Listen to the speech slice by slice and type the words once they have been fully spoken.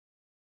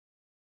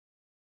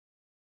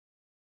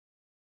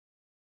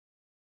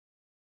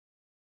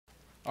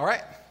All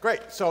right,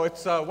 great. So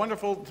it's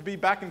wonderful to be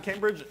back in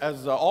Cambridge,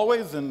 as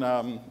always, and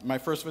my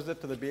first visit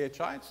to the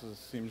BHI. So this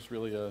seems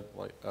really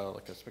like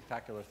a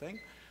spectacular thing.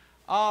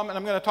 And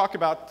I'm going to talk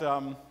about,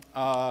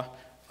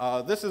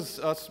 this is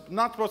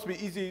not supposed to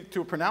be easy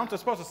to pronounce.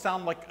 It's supposed to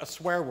sound like a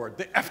swear word,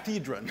 the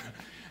EFThedron.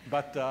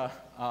 But,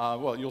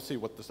 well, you'll see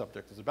what the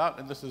subject is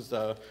about. And this is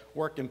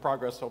work in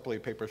progress. Hopefully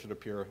a paper should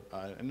appear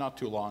in not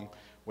too long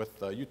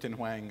with Yutin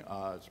Huang,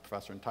 who's a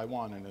professor in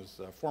Taiwan, and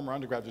his former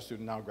undergraduate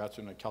student, now grad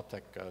student at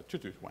Caltech,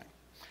 Tutu Huang.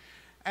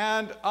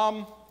 And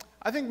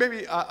I think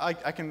maybe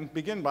I can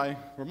begin by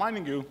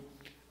reminding you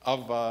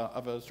of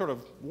a sort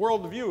of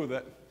worldview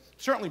that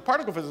certainly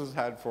particle physicists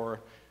had for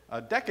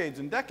decades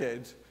and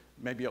decades,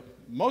 maybe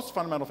most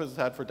fundamental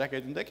physicists had for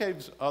decades and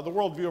decades, the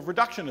worldview of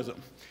reductionism.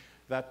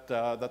 That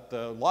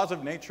the laws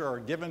of nature are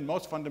given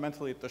most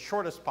fundamentally at the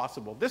shortest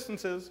possible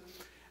distances,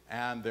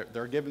 and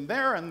they're given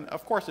there, and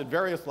of course at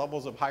various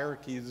levels of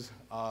hierarchies,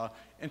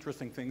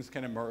 interesting things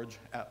can emerge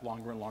at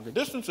longer and longer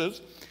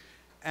distances.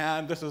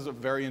 And this is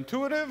very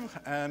intuitive,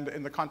 and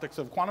in the context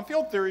of quantum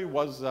field theory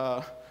was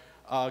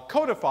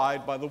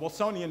codified by the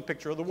Wilsonian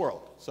picture of the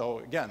world. So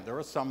again, there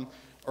is some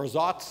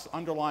ersatz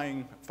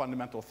underlying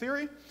fundamental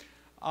theory,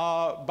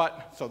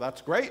 so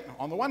that's great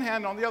on the one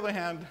hand. On the other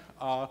hand,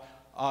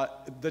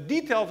 the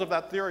details of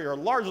that theory are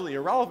largely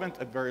irrelevant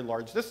at very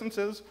large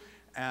distances,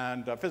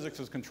 and physics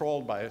is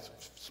controlled by a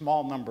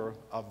small number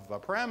of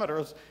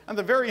parameters, and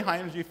the very high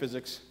energy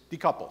physics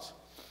decouples.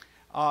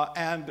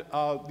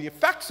 The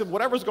effects of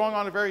whatever's going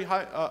on at very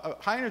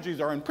high energies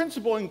are in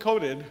principle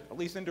encoded, at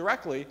least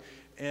indirectly,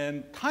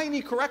 in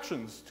tiny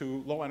corrections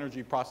to low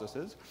energy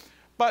processes.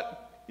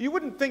 But you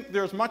wouldn't think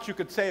there's much you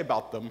could say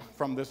about them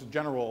from this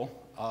general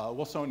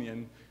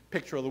Wilsonian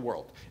picture of the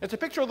world. It's a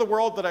picture of the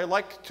world that I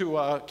like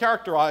to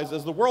characterize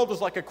as the world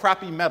is like a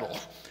crappy metal,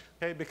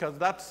 okay, because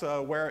that's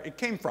where it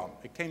came from.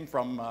 It came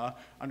from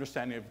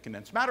understanding of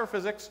condensed matter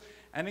physics.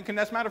 And in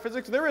condensed matter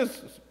physics, there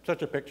is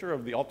such a picture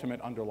of the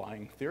ultimate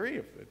underlying theory,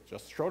 if it's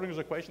just Schrodinger's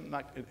equation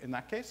in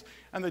that case,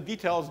 and the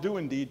details do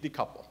indeed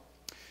decouple.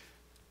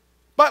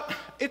 But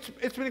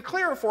it's been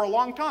clear for a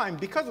long time,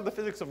 because of the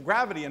physics of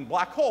gravity and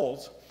black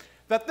holes,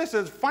 that this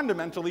is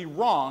fundamentally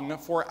wrong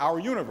for our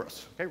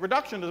universe. Okay?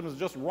 Reductionism is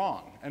just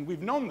wrong, and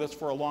we've known this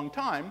for a long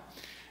time,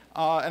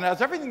 and it has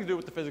everything to do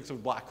with the physics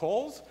of black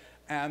holes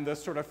and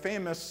this sort of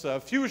famous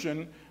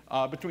fusion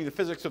between the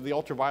physics of the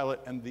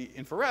ultraviolet and the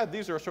infrared.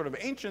 These are sort of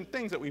ancient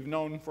things that we've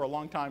known for a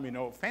long time. We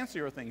know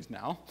fancier things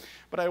now,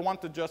 but I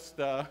want to just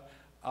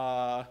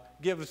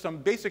give some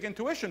basic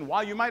intuition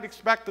why you might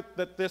expect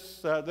that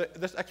this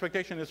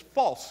expectation is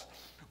false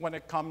when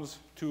it comes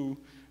to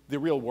the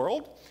real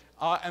world.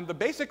 And the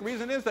basic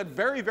reason is that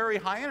very, very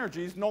high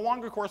energies no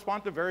longer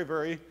correspond to very,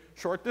 very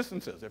short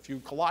distances. If you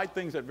collide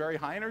things at very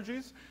high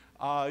energies,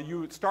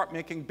 you start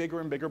making bigger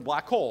and bigger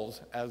black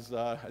holes as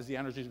the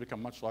energies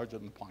become much larger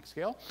than the Planck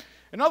scale.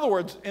 In other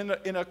words,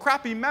 in a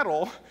crappy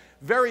metal,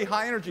 very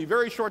high energy,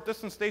 very short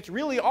distance states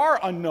really are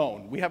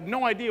unknown. We have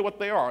no idea what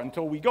they are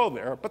until we go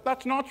there, but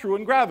that's not true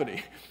in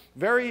gravity.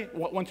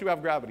 Once you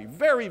have gravity,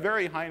 very,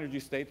 very high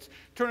energy states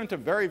turn into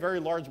very, very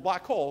large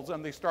black holes,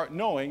 and they start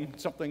knowing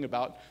something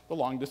about the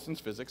long distance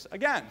physics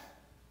again.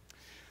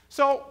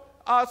 So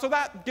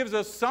that gives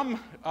us some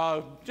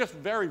just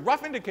very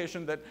rough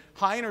indication that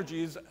high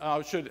energies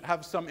should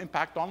have some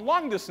impact on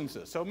long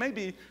distances. So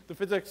maybe the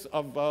physics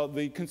of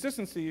the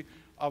consistency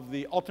of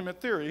the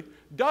ultimate theory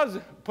does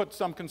put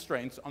some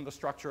constraints on the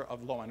structure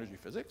of low energy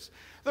physics.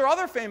 There are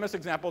other famous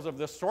examples of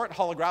this sort.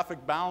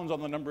 Holographic bounds on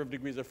the number of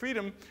degrees of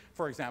freedom,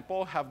 for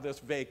example, have this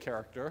vague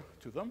character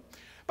to them.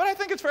 But I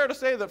think it's fair to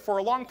say that for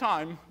a long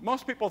time,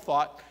 most people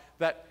thought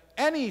that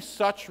any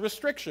such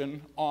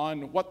restriction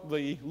on what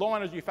the low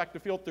energy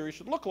effective field theory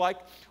should look like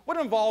would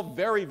involve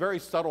very, very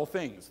subtle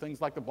things.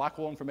 Things like the black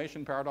hole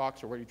information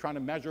paradox, or where you're trying to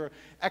measure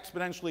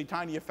exponentially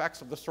tiny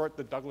effects of the sort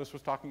that Douglas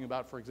was talking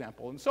about, for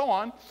example, and so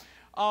on.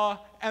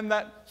 And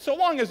that so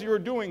long as you were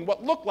doing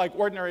what looked like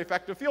ordinary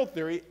effective field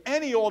theory,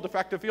 any old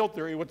effective field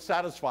theory would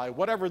satisfy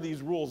whatever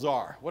these rules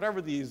are,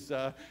 whatever these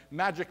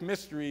magic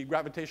mystery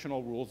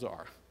gravitational rules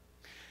are.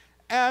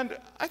 And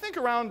I think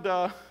around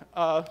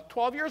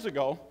 12 years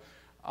ago,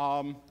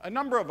 a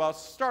number of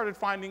us started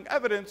finding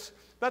evidence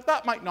that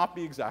that might not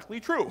be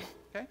exactly true.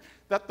 Okay?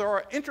 That there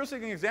are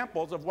interesting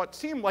examples of what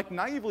seem like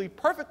naively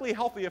perfectly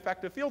healthy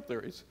effective field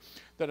theories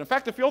that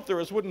effective field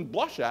theorists wouldn't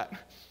blush at,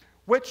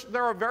 which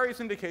there are various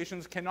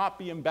indications cannot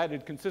be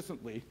embedded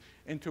consistently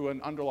into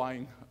an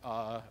underlying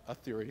a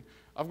theory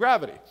of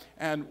gravity.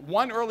 And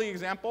one early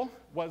example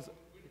was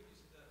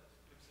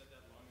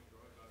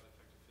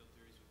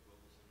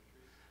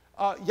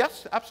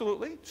yes,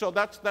 absolutely. So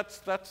that's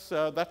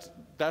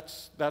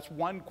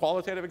one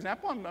qualitative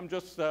example. I'm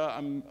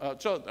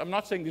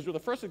not saying these were the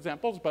first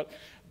examples, but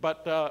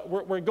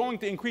we're going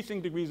to increasing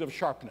degrees of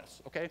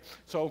sharpness. Okay.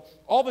 So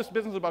all this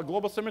business about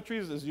global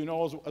symmetries, as you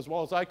know as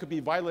well as I, could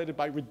be violated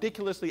by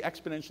ridiculously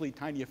exponentially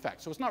tiny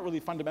effects. So it's not really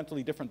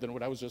fundamentally different than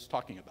what I was just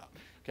talking about.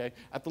 Okay?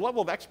 At the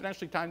level of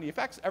exponentially tiny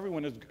effects,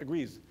 everyone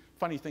agrees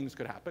funny things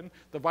could happen.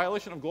 The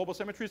violation of global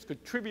symmetries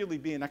could trivially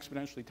be an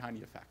exponentially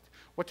tiny effect.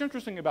 What's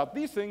interesting about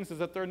these things is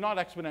that they're not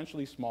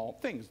exponentially small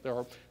things. There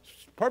are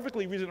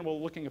perfectly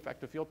reasonable looking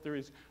effective field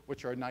theories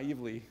which are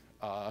naively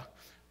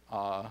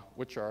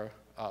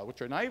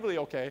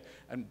okay,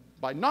 and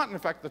by not an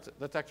effect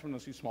that's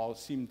exponentially small,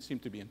 seem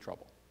to be in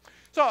trouble.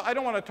 So I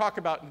don't want to talk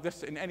about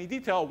this in any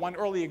detail. One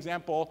early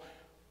example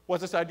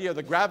was this idea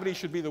that gravity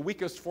should be the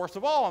weakest force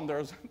of all, and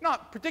there's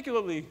not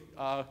particularly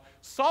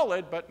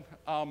solid,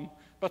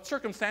 but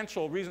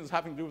circumstantial reasons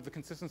having to do with the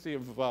consistency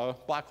of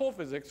black hole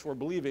physics for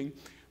believing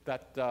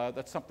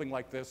that something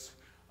like this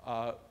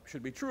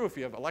should be true. If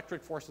you have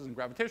electric forces and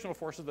gravitational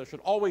forces, there should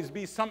always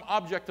be some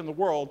object in the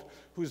world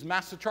whose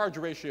mass-to-charge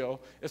ratio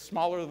is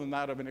smaller than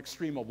that of an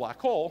extremal black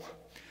hole.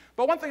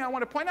 But one thing I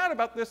want to point out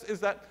about this is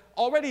that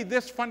already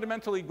this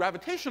fundamentally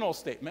gravitational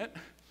statement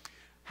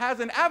has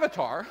an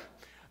avatar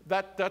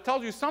that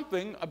tells you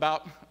something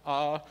about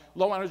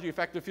low-energy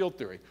effective field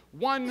theory.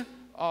 One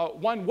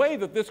way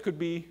that this could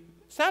be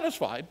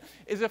satisfied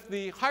is if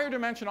the higher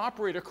dimension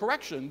operator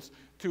corrections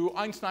to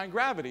Einstein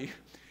gravity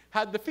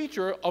had the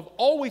feature of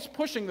always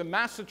pushing the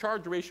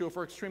mass-to-charge ratio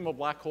for extremal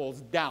black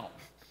holes down.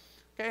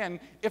 Okay, and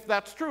if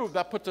that's true,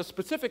 that puts a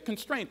specific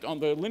constraint on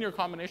the linear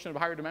combination of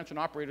higher dimension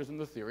operators in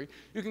the theory.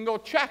 You can go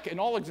check in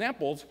all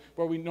examples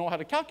where we know how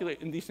to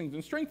calculate in these things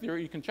in string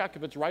theory, you can check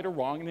if it's right or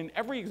wrong, and in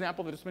every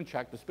example that it's been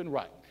checked, it's been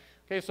right.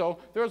 Okay, so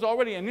there's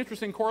already an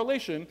interesting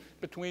correlation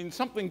between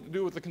something to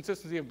do with the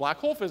consistency of black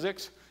hole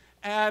physics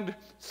and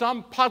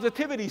some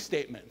positivity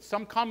statement.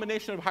 Some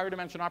combination of higher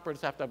dimension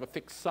operators have to have a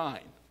fixed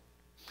sign.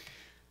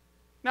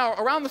 Now,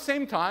 around the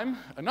same time,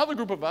 another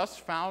group of us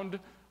found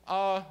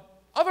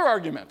other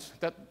arguments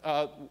that,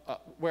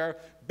 where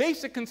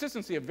basic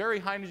consistency of very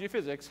high energy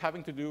physics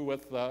having to do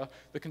with the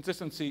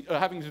consistency,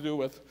 having to do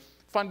with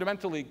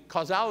fundamentally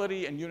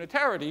causality and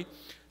unitarity,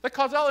 that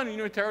causality and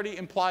unitarity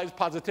implies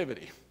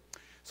positivity.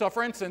 So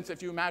for instance,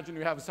 if you imagine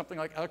you have something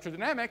like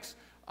electrodynamics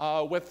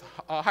with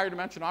higher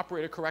dimension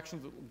operator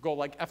corrections that go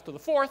like f to the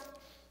fourth,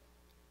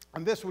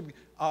 and this would,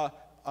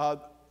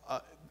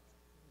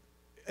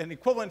 an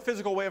equivalent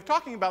physical way of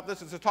talking about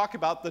this is to talk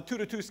about the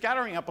 2-to-2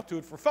 scattering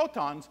amplitude for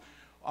photons,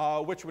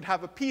 which would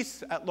have a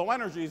piece at low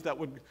energies that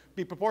would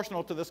be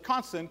proportional to this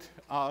constant,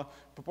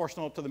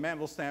 proportional to the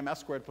Mandelstam s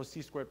squared plus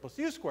c squared plus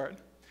u squared,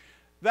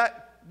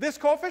 that this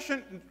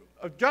coefficient,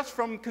 just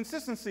from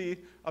consistency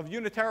of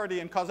unitarity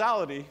and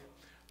causality,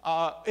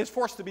 is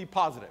forced to be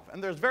positive.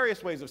 And there's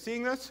various ways of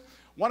seeing this.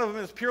 One of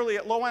them is purely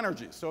at low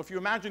energies. So if you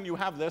imagine you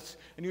have this,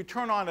 and you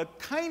turn on a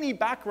tiny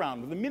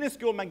background with a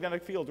minuscule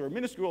magnetic field or a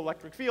minuscule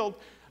electric field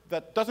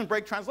that doesn't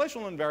break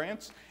translational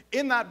invariance,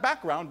 in that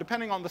background,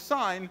 depending on the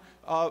sign,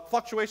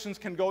 fluctuations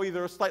can go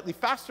either slightly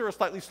faster or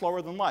slightly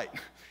slower than light.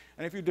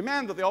 And if you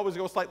demand that they always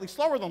go slightly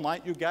slower than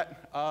light, you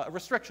get a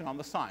restriction on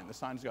the sign. The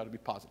sign's got to be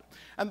positive.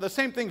 And the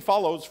same thing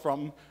follows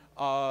from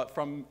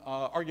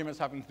arguments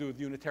having to do with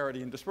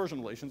unitarity and dispersion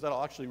relations that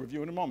I'll actually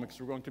review in a moment, because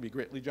we're going to be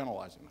greatly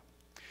generalizing them.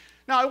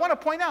 Now, I want to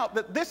point out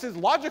that this is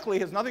logically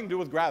has nothing to do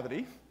with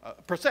gravity,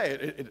 per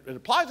se. It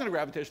applies in a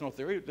gravitational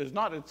theory. It does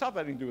not itself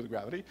have anything to do with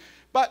gravity.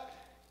 But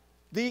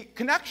the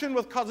connection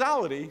with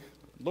causality,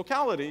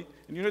 locality,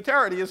 and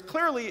unitarity is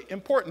clearly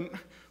important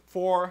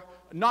for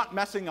not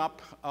messing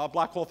up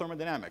black hole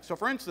thermodynamics. So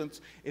for instance,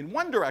 in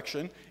one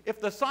direction, if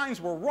the signs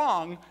were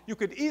wrong, you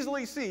could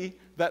easily see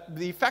that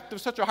the effect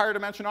of such a higher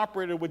dimension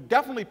operator would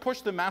definitely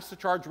push the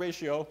mass-to-charge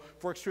ratio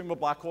for extremal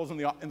black holes in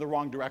the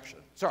wrong direction.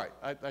 Sorry,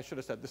 I should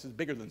have said this is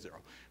bigger than 0.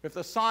 If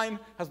the sign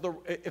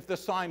if the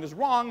sign is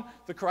wrong,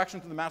 the correction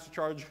to the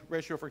mass-to-charge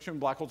ratio for extremal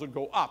black holes would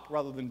go up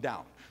rather than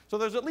down. So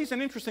there's at least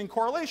an interesting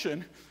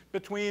correlation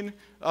between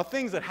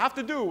things that have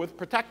to do with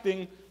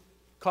protecting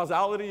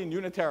causality and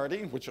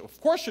unitarity, which of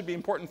course should be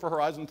important for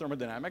horizon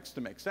thermodynamics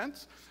to make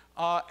sense,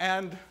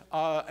 and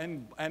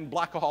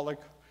blackaholic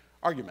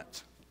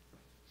arguments.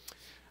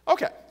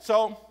 Okay,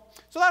 so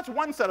that's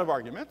one set of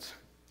arguments.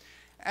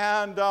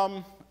 And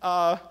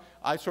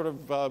I sort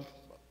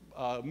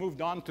of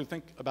moved on to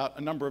think about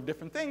a number of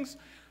different things.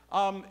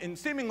 In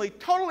seemingly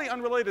totally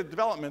unrelated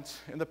developments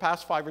in the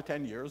past 5 or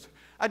 10 years,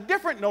 a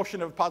different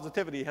notion of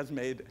positivity has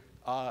made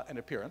an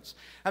appearance.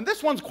 And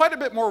this one's quite a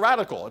bit more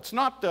radical. It's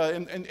not,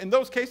 in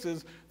those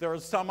cases, there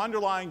is some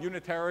underlying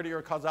unitarity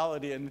or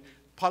causality, and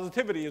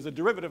positivity is a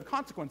derivative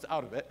consequence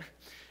out of it.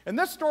 In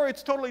this story,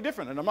 it's totally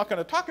different, and I'm not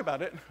going to talk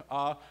about it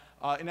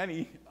in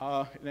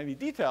any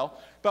detail.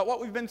 But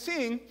what we've been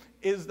seeing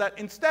is that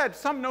instead,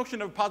 some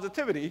notion of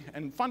positivity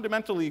and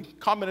fundamentally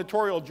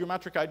combinatorial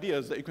geometric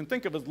ideas that you can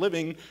think of as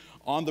living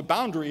on the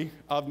boundary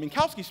of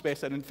Minkowski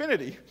space at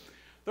infinity,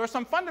 there are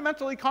some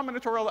fundamentally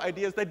combinatorial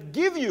ideas that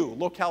give you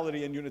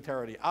locality and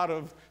unitarity out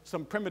of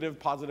some primitive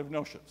positive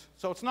notions.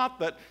 So it's not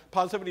that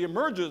positivity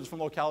emerges from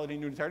locality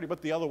and unitarity,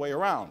 but the other way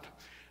around.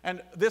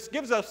 And this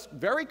gives us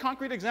very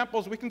concrete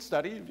examples we can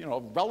study,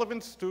 of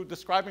relevance to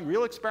describing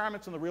real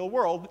experiments in the real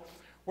world,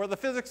 where the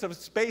physics of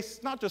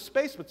space, not just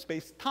space, but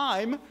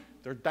space-time,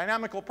 there are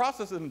dynamical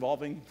processes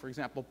involving, for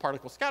example,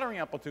 particle scattering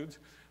amplitudes,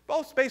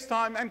 both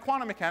space-time and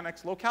quantum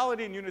mechanics,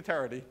 locality and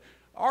unitarity,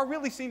 are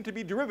really seen to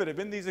be derivative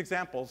in these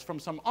examples from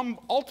some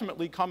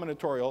ultimately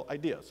combinatorial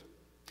ideas.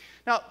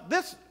 Now,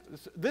 this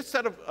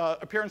set of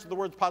appearance of the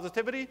words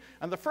positivity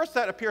and the first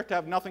set appear to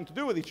have nothing to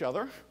do with each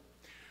other.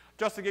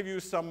 Just to give you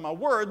some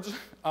words,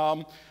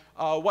 for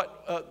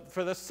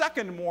the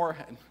second more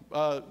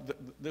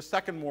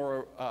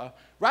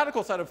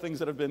radical set of things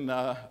that have been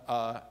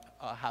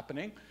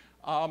happening,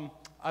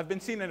 I've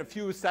been seen in a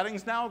few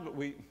settings now.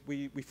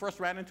 We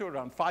first ran into it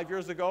around 5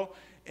 years ago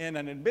in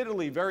an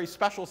admittedly very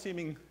special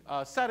seeming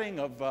setting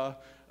of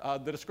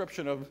the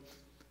description of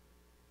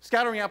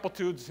scattering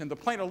amplitudes in the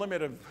planar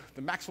limit of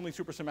the maximally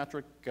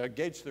supersymmetric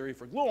gauge theory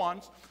for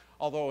gluons.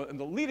 Although in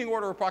the leading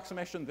order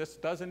approximation, this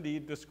does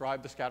indeed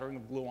describe the scattering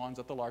of gluons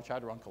at the Large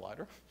Hadron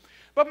Collider.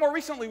 But more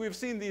recently, we've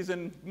seen these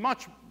in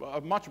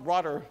a much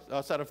broader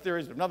set of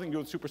theories that have nothing to do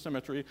with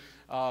supersymmetry.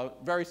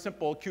 Very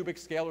simple cubic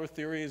scalar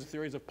theories,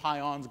 theories of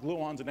pions,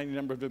 gluons in any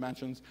number of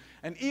dimensions.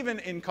 And even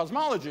in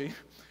cosmology,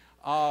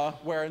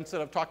 where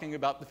instead of talking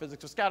about the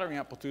physics of scattering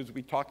amplitudes,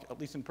 we talk, at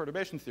least in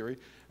perturbation theory,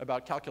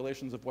 about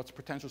calculations of what's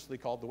pretentiously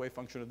called the wave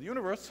function of the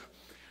universe.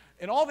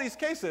 In all these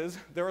cases,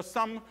 there is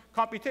some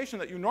computation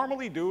that you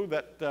normally do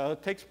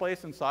that takes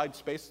place inside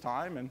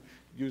space-time and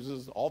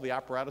uses all the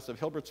apparatus of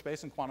Hilbert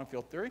space and quantum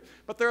field theory.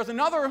 But there is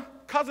another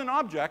cousin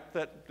object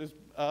that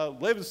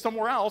lives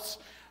somewhere else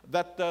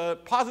that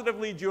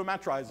positively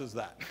geometrizes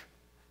that.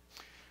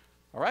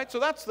 All right, so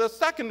that's the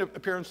second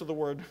appearance of the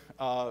word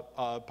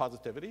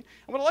positivity.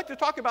 And what I'd like to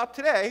talk about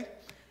today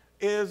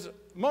is,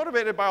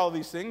 motivated by all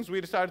these things, we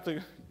decided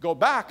to go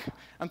back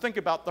and think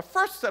about the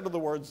first set of the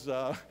words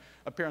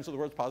appearance of the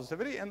words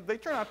positivity, and they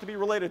turn out to be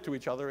related to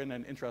each other in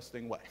an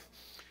interesting way.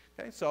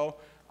 Okay, so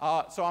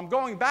I'm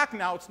going back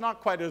now. It's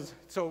not quite as,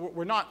 so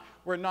we're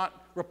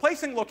not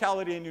replacing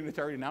locality and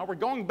unitarity now. We're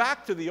going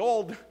back to the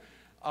old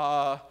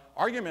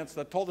arguments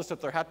that told us that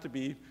there had to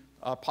be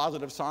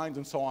positive signs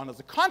and so on as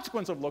a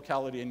consequence of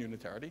locality and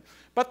unitarity.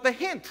 But the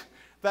hint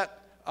that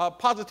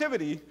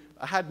positivity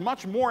had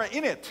much more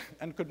in it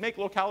and could make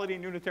locality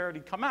and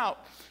unitarity come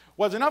out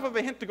was enough of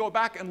a hint to go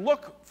back and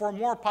look for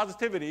more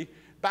positivity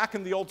back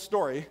in the old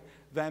story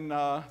than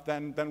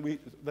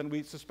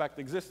we suspect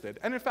existed.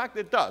 And in fact,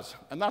 it does.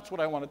 And that's what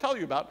I want to tell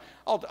you about.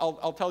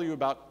 I'll tell you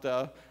about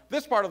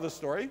this part of the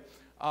story,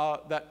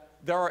 that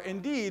there are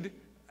indeed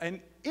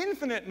an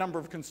infinite number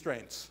of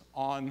constraints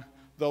on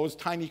those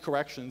tiny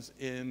corrections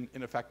in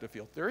effective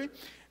field theory.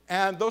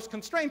 And those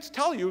constraints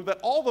tell you that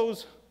all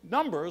those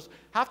numbers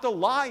have to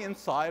lie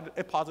inside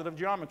a positive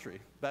geometry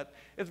that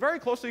is very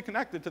closely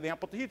connected to the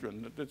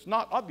amplituhedron. It's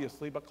not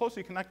obviously, but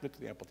closely connected to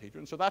the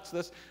amplituhedron. So that's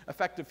this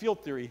effective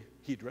field theory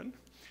hedron.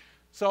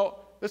 So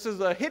this is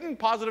a hidden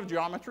positive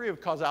geometry of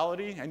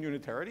causality and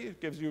unitarity.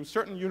 It gives you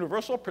certain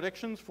universal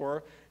predictions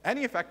for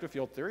any effective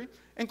field theory,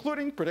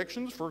 including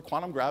predictions for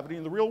quantum gravity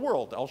in the real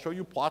world. I'll show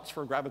you plots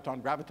for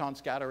graviton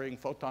scattering,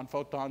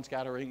 photon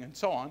scattering, and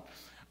so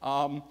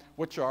on,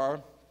 which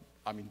are,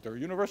 I mean, they're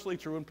universally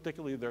true, and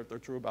particularly they're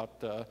true about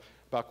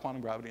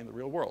quantum gravity in the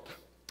real world.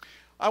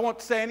 I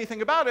won't say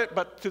anything about it,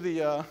 but to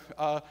the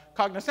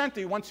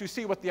cognoscenti, once you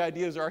see what the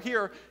ideas are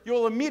here,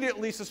 you'll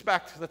immediately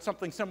suspect that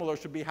something similar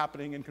should be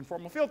happening in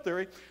conformal field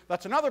theory.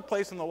 That's another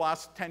place in the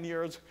last 10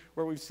 years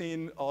where we've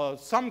seen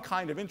some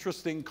kind of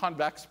interesting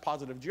convex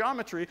positive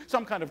geometry,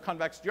 some kind of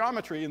convex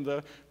geometry in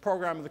the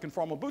program of the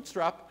conformal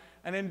bootstrap.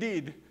 And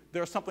indeed,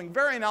 there's something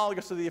very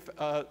analogous to the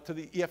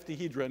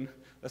EFThedron,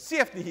 the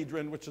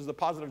CFThedron, which is the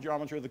positive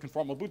geometry of the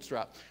conformal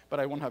bootstrap.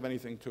 But I won't have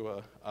anything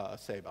to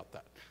say about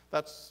that.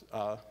 That's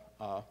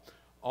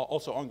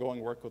also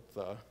ongoing work with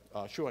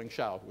Shuang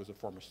Shao, who was a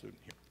former student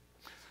here.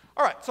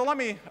 All right, so let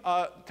me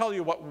tell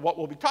you what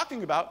we'll be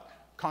talking about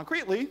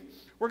concretely.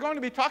 We're going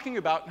to be talking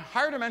about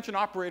higher dimension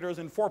operators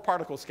in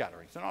 4-particle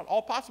scattering. So not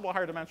all possible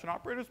higher dimension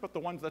operators, but the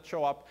ones that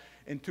show up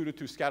in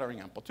 2-to-2 scattering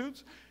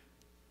amplitudes.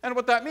 And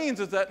what that means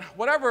is that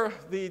whatever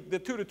the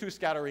 2-to-2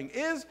 scattering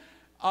is,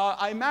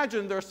 I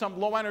imagine there's some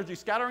low energy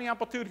scattering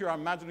amplitude here.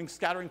 I'm imagining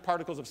scattering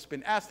particles of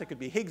spin s. They could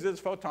be Higgses,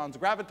 photons,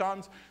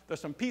 gravitons.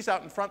 There's some piece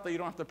out in front that you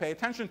don't have to pay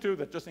attention to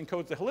that just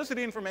encodes the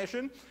helicity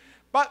information.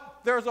 But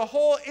there's a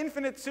whole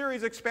infinite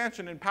series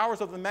expansion in powers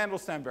of the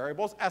Mandelstam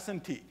variables, s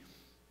and t.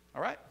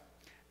 All right?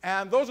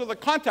 And those are the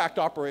contact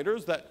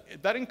operators that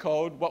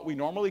encode what we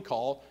normally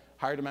call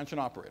higher dimension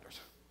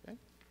operators.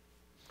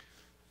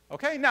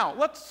 Okay, now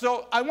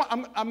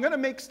I'm going to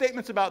make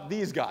statements about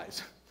these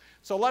guys.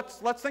 So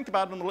let's think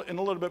about it in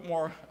a little bit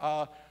more,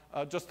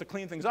 just to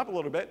clean things up a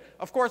little bit.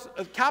 Of course,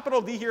 a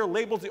capital D here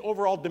labels the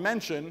overall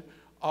dimension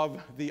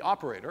of the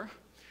operator.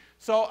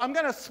 So I'm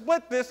going to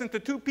split this into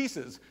 2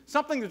 pieces,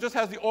 something that just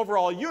has the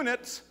overall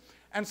units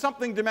and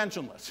something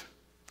dimensionless.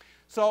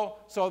 So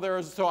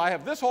I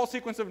have this whole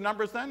sequence of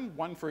numbers then,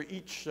 one for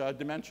each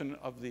dimension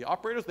of the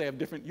operators. They have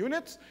different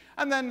units.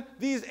 And then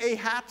these A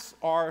hats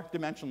are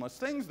dimensionless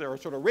things. There are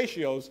sort of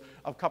ratios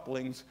of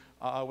couplings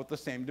with the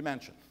same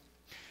dimension.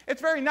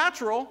 It's very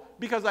natural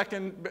because I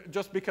can,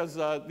 just because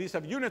these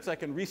have units, I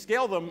can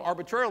rescale them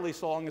arbitrarily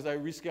so long as I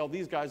rescale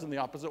these guys in the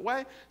opposite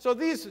way. So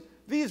these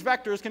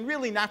vectors can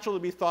really naturally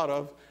be thought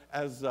of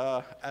as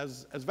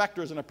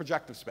vectors in a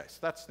projective space.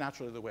 That's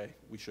naturally the way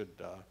we should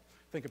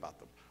think about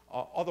them.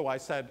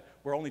 Otherwise said,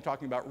 we're only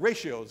talking about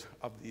ratios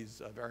of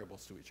these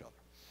variables to each other.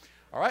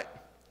 All right?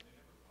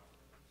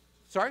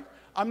 Sorry?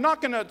 I'm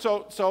not going to,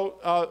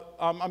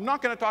 I'm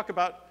not going to talk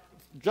about,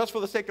 just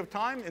for the sake of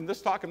time, in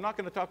this talk, I'm not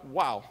going to talk, I'm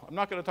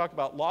not going to talk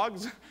about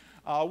logs.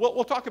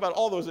 We'll talk about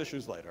all those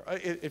issues later,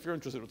 if you're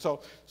interested.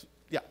 So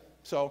yeah,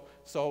 so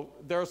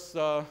there's,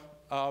 yeah,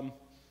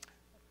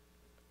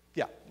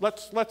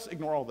 let's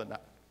ignore all of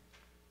that.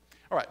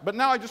 All right, but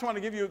now I just want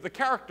to give you the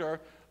character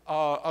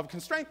of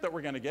constraint that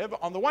we're going to give.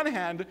 On the one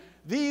hand,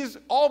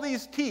 all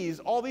these t's,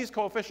 all these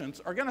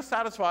coefficients, are going to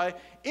satisfy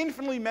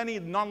infinitely many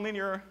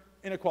nonlinear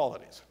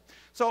inequalities.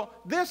 So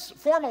this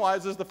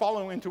formalizes the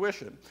following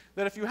intuition,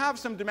 that if you have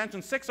some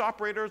dimension 6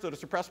 operators that are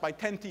suppressed by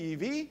 10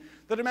 TeV,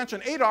 the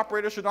dimension 8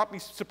 operators should not be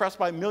suppressed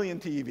by 1,000,000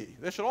 TeV.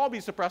 They should all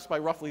be suppressed by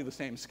roughly the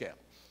same scale.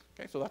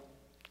 Okay, so that's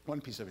one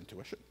piece of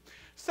intuition.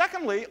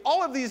 Secondly,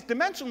 all of these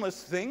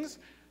dimensionless things,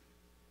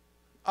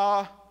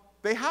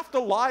 they have to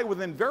lie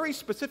within very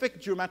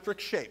specific geometric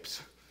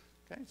shapes.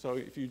 Okay, so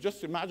if you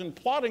just imagine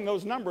plotting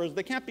those numbers,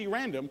 they can't be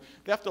random.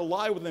 They have to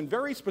lie within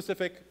very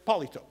specific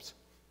polytopes.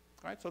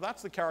 Right, so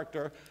that's the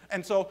character.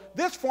 And so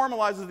this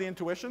formalizes the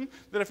intuition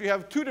that if you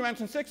have 2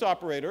 dimension 6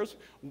 operators,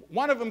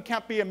 one of them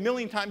can't be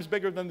 1,000,000 times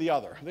bigger than the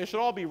other. They should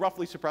all be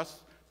roughly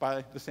suppressed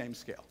by the same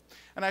scale.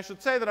 And I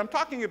should say that I'm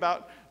talking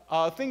about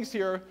things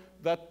here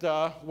that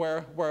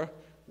where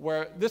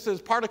this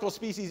is particle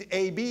species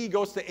AB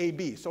goes to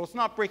AB. So it's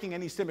not breaking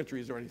any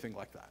symmetries or anything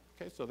like that.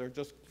 Okay, so they're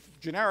just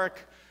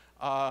generic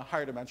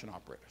higher dimension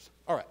operators.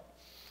 All right.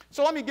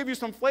 So let me give you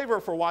some flavor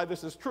for why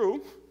this is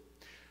true.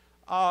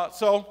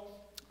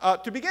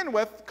 To begin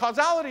with,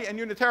 causality and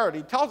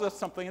unitarity tells us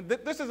something. And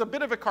this is a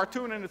bit of a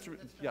cartoon, and it's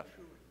That's not yeah.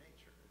 true in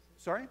nature, is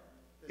it? Sorry,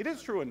 it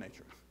is true in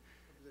nature.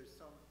 There's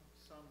some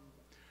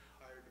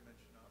higher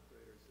dimension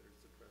operators that are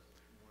suppressed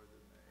more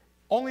than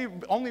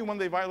they. Only when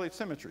they violate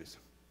symmetries.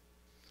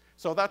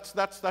 So that's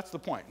the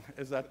point.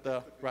 Is that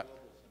right? Global symmetries.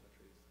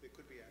 They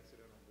could be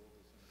accidental global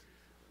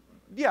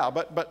symmetries. Yeah,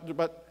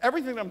 but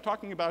everything that I'm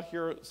talking about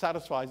here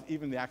satisfies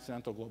even the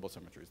accidental global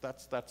symmetries.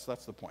 That's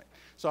the point.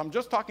 So I'm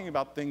just talking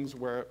about things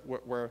where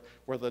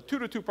the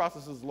 2-to-2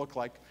 processes look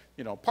like,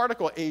 you know,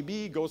 particle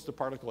AB goes to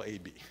particle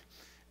AB.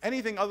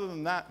 Anything other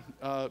than that,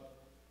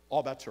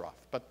 all bets are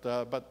off. But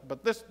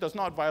this does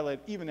not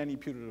violate even any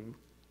putative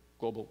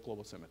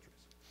global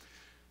symmetries.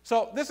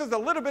 So this is a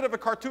little bit of a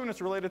cartoon. It's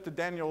related to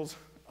Daniel's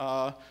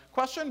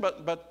question,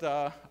 but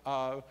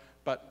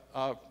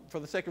for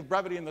the sake of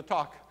brevity in the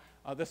talk,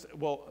 this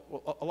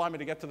will allow me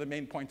to get to the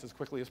main points as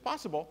quickly as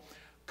possible.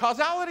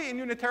 Causality and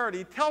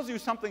unitarity tells you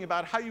something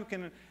about how you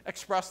can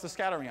express the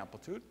scattering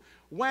amplitude.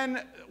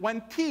 When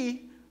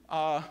t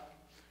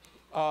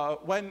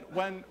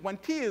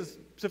is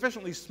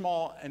sufficiently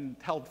small and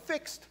held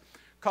fixed,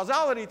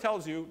 causality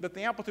tells you that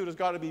the amplitude has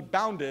got to be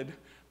bounded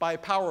by a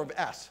power of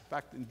s. In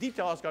fact, in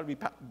detail, it's got to be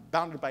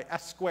bounded by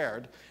s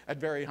squared at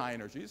very high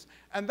energies.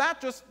 And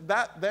that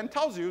then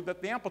tells you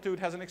that the amplitude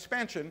has an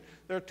expansion.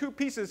 There are 2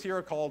 pieces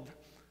here called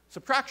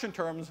subtraction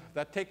terms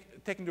that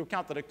take into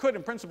account that it could,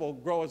 in principle,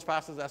 grow as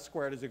fast as s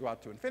squared as you go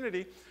out to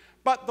infinity.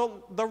 But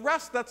the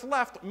rest that's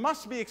left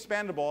must be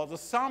expandable as a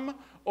sum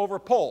over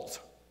poles.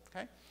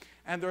 Okay?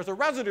 And there's a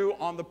residue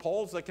on the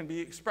poles that can be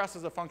expressed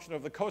as a function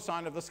of the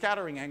cosine of the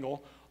scattering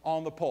angle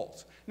on the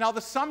poles. Now,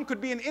 the sum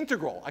could be an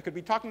integral. I could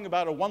be talking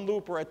about a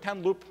 1-loop or a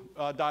 10-loop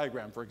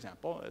diagram, for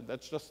example.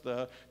 That's just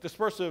the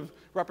dispersive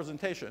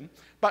representation.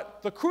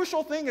 But the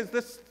crucial thing is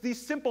these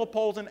simple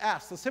poles in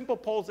S. The simple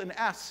poles in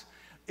S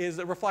is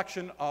a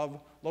reflection of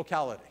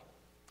locality.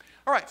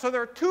 All right, so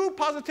there are 2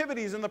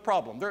 positivities in the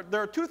problem.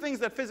 There are 2 things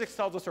that physics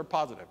tells us are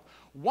positive.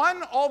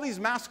 One, all these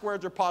mass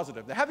squareds are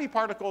positive. The heavy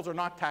particles are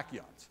not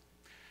tachyons.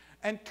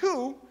 And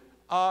 2,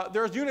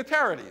 there's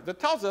unitarity that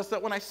tells us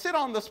that when I sit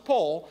on this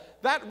pole,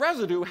 that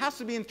residue has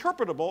to be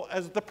interpretable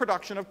as the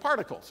production of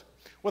particles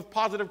with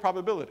positive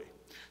probability.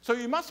 So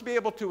you must be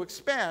able to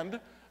expand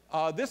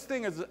this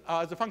thing as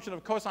a function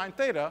of cosine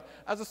theta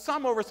as a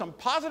sum over some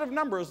positive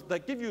numbers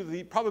that give you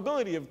the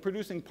probability of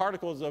producing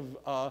particles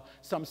of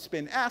some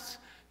spin s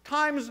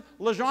times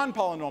Legendre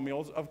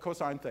polynomials of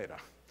cosine theta.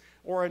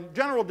 Or in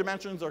general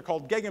dimensions, they're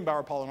called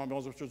Gegenbauer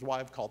polynomials, which is why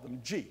I've called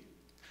them G.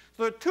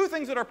 So there are 2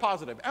 things that are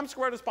positive. M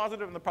squared is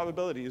positive, and the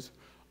probabilities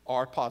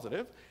are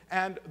positive.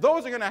 And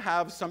those are going to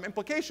have some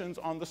implications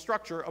on the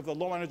structure of the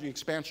low-energy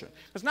expansion.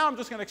 Because now I'm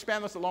just going to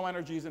expand this at low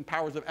energies in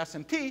powers of s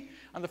and t.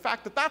 And the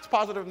fact that that's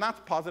positive and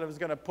that's positive is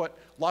going to put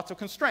lots of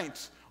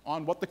constraints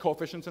on what the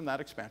coefficients in that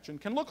expansion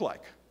can look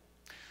like.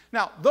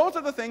 Now, those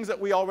are the things that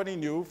we already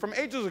knew from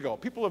ages ago.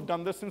 People have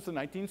done this since the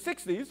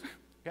 1960s.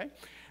 Okay?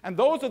 And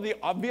those are the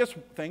obvious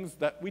things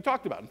that we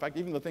talked about. In fact,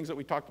 even the things that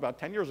we talked about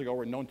 10 years ago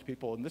were known to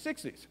people in the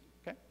 60s.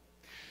 Okay?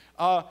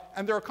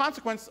 And they're a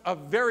consequence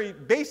of very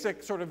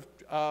basic, sort of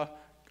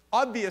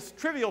obvious,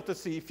 trivial to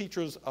see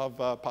features of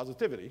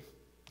positivity.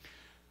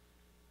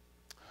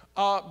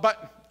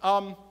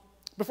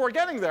 Before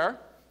getting there,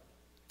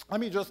 let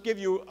me just give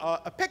you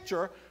a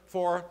picture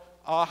for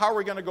how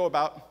we're going to go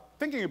about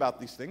thinking about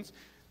these things.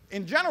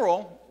 In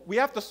general, we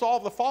have to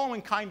solve the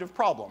following kind of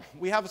problem.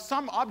 We have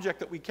some object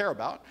that we care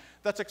about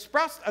that's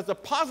expressed as a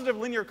positive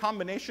linear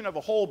combination of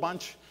a whole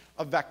bunch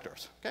of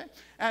vectors. Okay?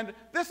 And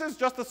this is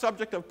just the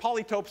subject of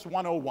polytopes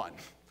 101.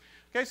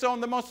 Okay, so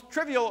in the most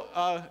trivial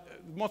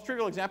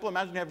example,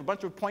 imagine you have a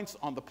bunch of points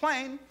on the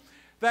plane.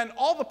 Then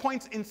all the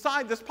points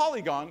inside this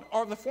polygon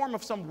are in the form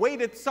of some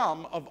weighted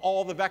sum of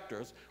all the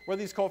vectors, where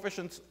these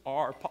coefficients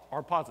are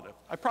positive.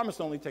 I promise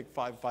to only take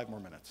five more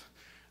minutes,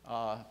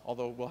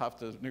 although we'll have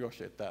to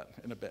negotiate that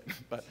in a bit.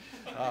 But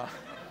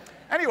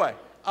anyway,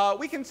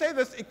 we can say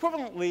this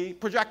equivalently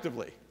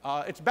projectively.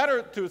 It's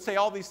better to say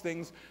all these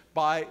things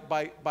by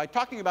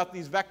talking about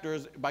these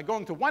vectors, by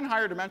going to one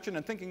higher dimension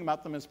and thinking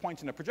about them as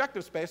points in a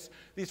projective space.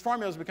 These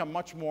formulas become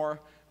much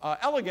more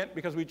elegant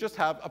because we just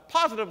have a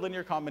positive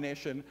linear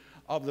combination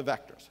of the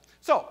vectors.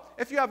 So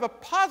if you have a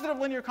positive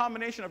linear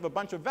combination of a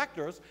bunch of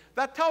vectors,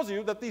 that tells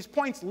you that these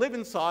points live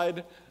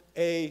inside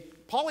a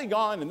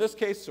polygon, in this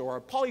case, or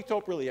a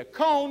polytope, really a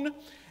cone.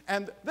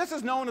 And this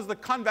is known as the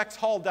convex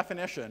Hall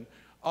definition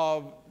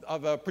of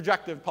a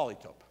projective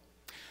polytope.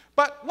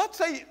 But let's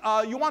say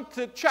you want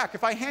to check,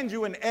 if I hand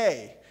you an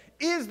A,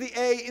 is the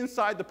A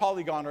inside the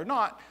polygon or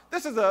not?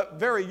 This is a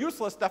very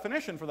useless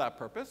definition for that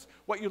purpose.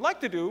 What you'd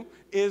like to do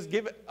is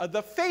give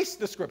the face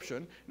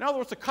description. In other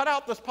words, to cut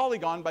out this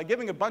polygon by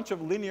giving a bunch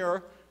of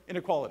linear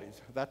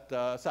inequalities that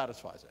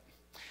satisfies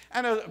it.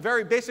 And a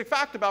very basic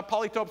fact about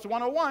polytopes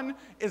 101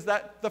 is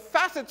that the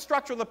facet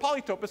structure of the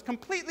polytope is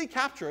completely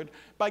captured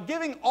by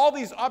giving all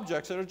these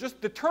objects that are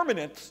just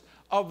determinants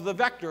of the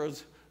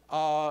vectors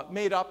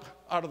made up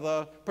out of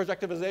the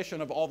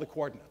projectivization of all the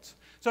coordinates.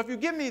 So if you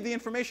give me the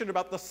information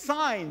about the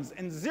signs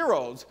and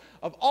zeros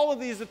of all of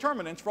these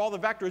determinants for all the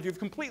vectors, you've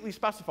completely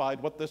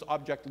specified what this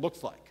object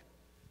looks like.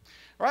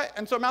 Right?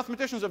 And so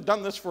mathematicians have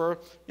done this for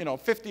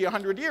 50,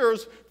 100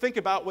 years. Think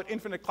about what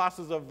infinite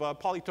classes of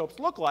polytopes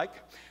look like.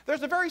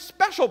 There's a very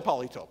special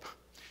polytope.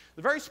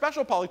 The very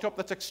special polytope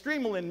that's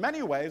extremal in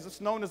many ways.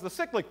 It's known as the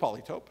cyclic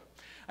polytope.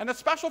 And it's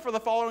special for the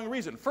following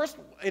reason. First,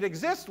 it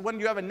exists when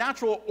you have a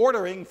natural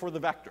ordering for the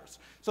vectors.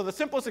 So the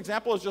simplest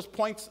example is just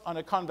points on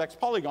a convex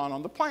polygon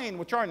on the plane,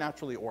 which are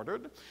naturally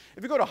ordered.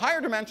 If you go to higher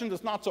dimensions,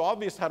 it's not so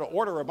obvious how to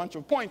order a bunch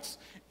of points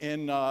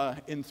in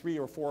 3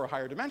 or 4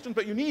 higher dimensions,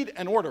 but you need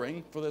an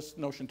ordering for this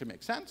notion to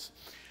make sense.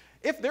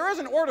 If there is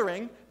an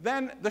ordering,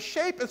 then the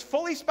shape is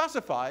fully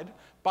specified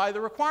by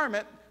the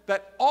requirement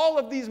that all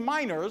of these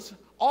minors,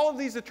 all of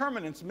these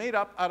determinants made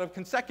up out of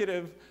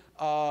consecutive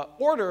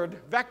ordered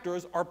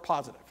vectors are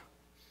positive.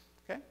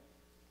 Okay?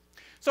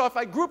 So if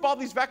I group all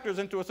these vectors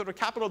into a sort of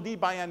capital D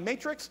by n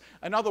matrix,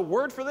 another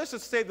word for this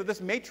is to say that this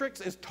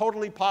matrix is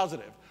totally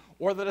positive,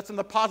 or that it's in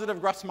the positive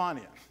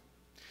Grassmannian.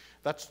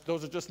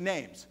 Those are just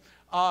names.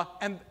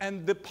 And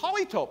the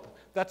polytope,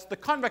 that's the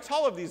convex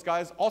Hall of these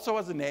guys, also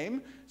has a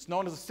name. It's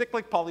known as a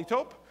cyclic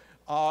polytope.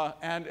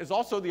 And is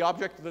also the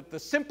object, the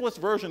simplest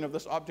version of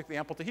this object, the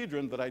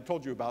amplitahedron, that I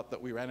told you about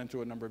that we ran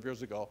into a number of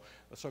years ago,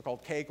 the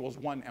so-called k equals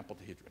 1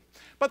 amplitahedron.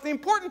 But the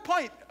important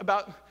point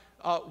about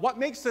what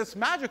makes this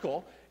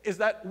magical is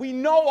that we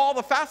know all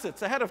the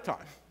facets ahead of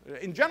time.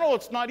 In general,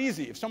 it's not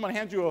easy. If someone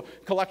hands you a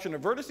collection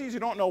of vertices, you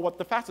don't know what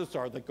the facets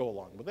are that go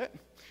along with it.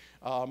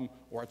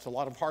 Or it's a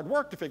lot of hard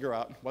work to figure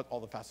out what all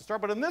the facets are.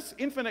 But in this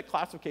infinite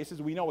class of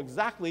cases, we know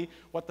exactly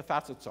what the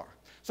facets are.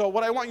 So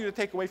what I want you to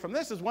take away from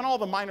this is when all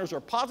the minors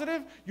are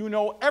positive, you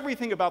know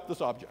everything about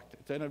this object.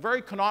 It's a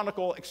very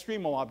canonical,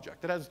 extremal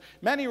object. It has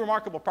many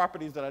remarkable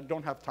properties that I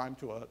don't have time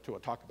to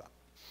talk about.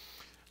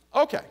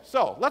 OK,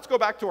 so let's go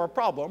back to our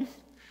problem.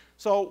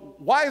 So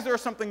why is there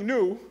something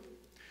new?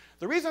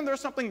 The reason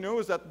there's something new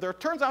is that there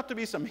turns out to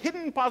be some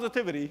hidden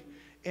positivity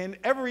in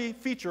every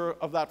feature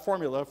of that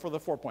formula for the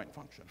 4-point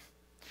function.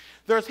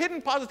 There's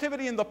hidden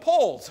positivity in the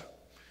poles.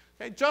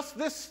 Okay, just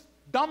this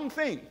dumb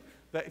thing,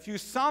 that if you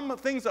sum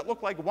things that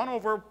look like 1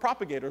 over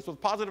propagators with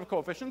positive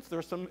coefficients,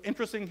 there's some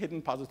interesting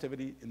hidden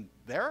positivity in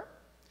there.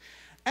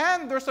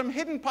 And there's some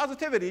hidden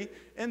positivity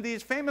in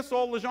these famous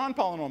old Legendre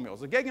polynomials,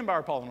 the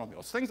Gegenbauer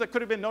polynomials, things that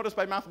could have been noticed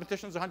by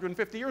mathematicians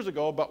 150 years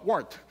ago but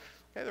weren't.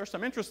 Okay, there's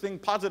some interesting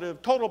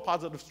positive, total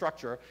positive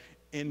structure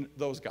in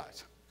those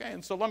guys. Okay,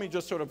 and so let me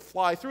just sort of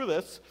fly through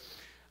this,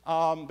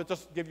 but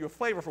just give you a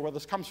flavor for where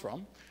this comes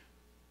from.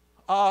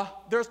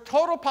 There's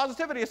total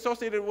positivity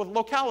associated with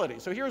locality.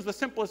 So here's the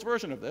simplest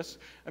version of this.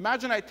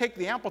 Imagine I take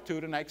the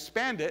amplitude and I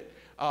expand it.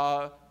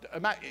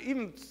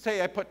 Even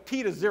say I put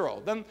t to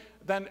 0.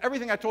 Then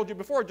everything I told you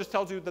before just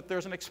tells you that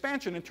there's an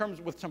expansion in terms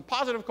with some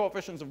positive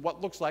coefficients of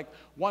what looks like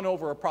 1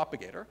 over a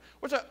propagator,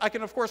 which I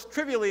can, of course,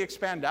 trivially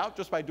expand out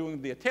just by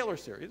doing the Taylor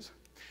series.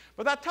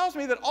 But that tells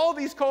me that all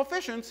these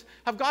coefficients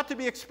have got to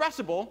be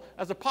expressible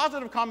as a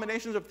positive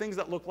combinations of things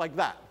that look like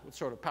that, with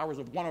sort of powers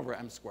of 1 over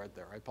m squared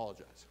there. I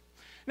apologize.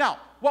 Now,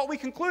 what we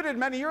concluded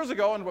many years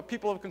ago, and what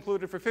people have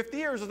concluded for 50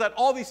 years, is that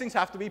all these things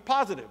have to be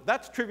positive.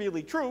 That's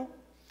trivially true.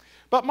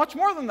 But much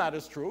more than that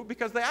is true,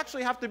 because they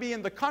actually have to be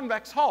in the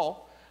convex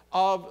Hall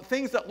of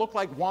things that look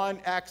like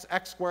 1x,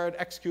 x squared,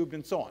 x cubed,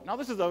 and so on. Now,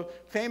 this is a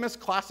famous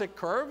classic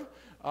curve.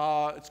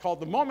 It's called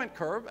the moment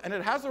curve, and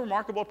it has a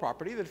remarkable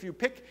property that if you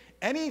pick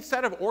any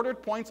set of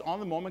ordered points on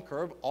the moment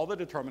curve, all the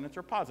determinants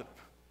are positive.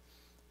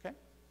 Okay?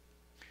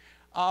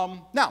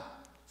 Now,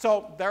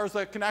 so there's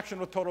a connection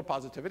with total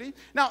positivity.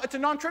 Now, it's a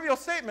non-trivial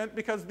statement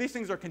because these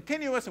things are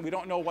continuous and we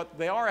don't know what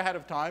they are ahead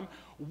of time.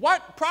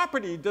 What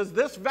property does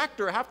this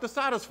vector have to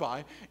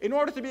satisfy in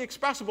order to be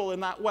expressible in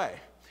that way?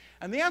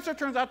 And the answer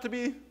turns out to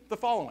be the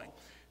following.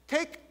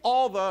 Take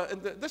all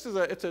the,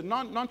 it's a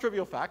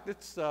non-trivial fact.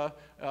 It's,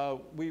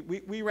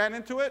 we ran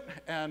into it,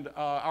 and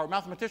our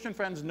mathematician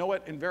friends know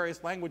it in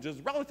various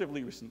languages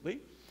relatively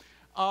recently.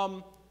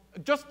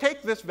 Just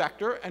take this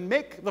vector and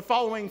make the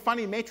following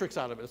funny matrix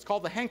out of it. It's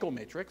called the Hankel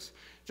matrix.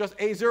 Just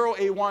A0,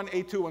 A1,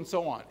 A2, and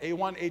so on.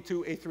 A1,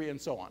 A2, A3, and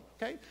so on.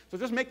 Okay? So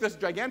just make this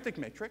gigantic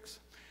matrix.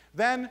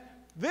 Then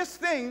this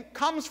thing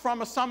comes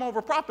from a sum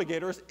over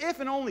propagators if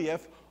and only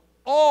if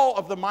all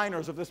of the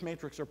minors of this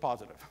matrix are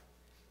positive.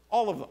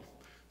 All of them.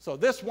 So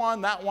this one,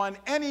 that one,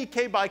 any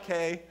k by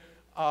k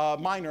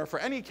minor for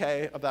any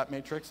k of that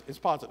matrix is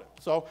positive.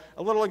 So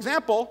a little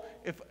example,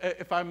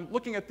 if I'm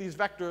looking at these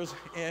vectors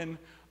in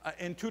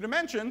 2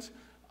 dimensions,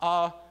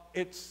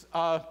 it's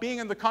being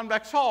in the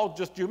convex hull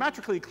just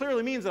geometrically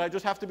clearly means that I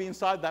just have to be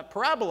inside that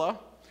parabola.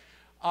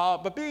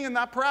 But being in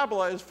that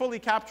parabola is fully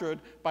captured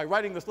by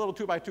writing this little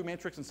 2 by 2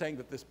 matrix and saying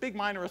that this big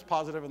minor is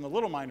positive and the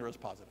little minor is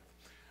positive.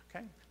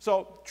 Okay?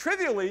 So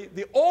trivially,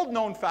 the old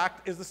known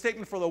fact is the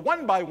statement for the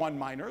 1 by 1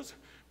 minors,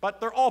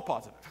 but they're all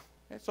positive.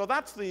 Okay? So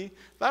that's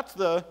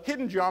the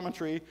hidden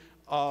geometry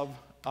of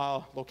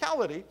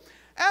locality.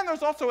 And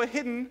there's also a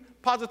hidden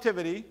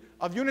positivity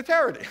of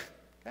unitarity.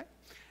 Okay?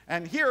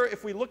 And here,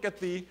 if we look at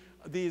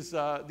these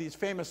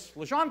famous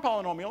Lejeune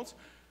polynomials,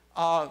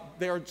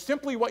 they are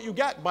simply what you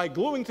get by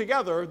gluing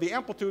together the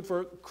amplitude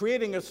for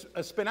creating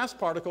a spin S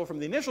particle from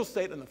the initial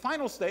state and the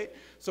final state.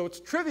 So it's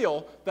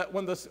trivial that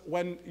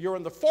when you're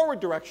in the forward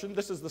direction,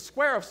 this is the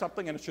square of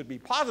something and it should be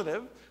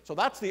positive. So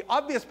that's the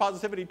obvious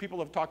positivity people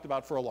have talked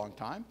about for a long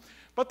time.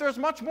 But there's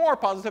much more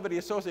positivity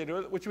associated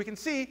with it, which we can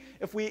see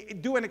if we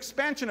do an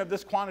expansion of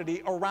this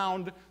quantity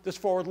around this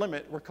forward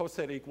limit where cos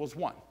theta equals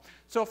 1.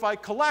 So if I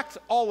collect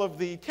all of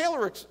the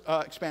Taylor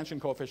expansion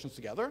coefficients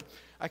together,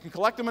 I can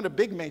collect them in a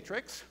big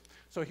matrix.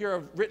 So here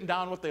I've written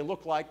down what they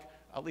look like,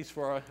 at least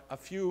for a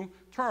few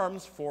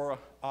terms for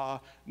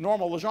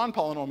normal Lejeune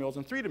polynomials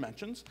in 3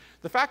 dimensions.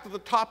 The fact that the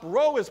top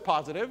row is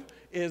positive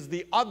is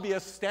the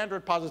obvious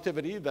standard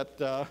positivity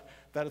that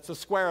it's a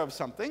square of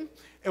something.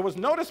 It was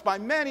noticed by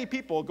many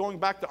people going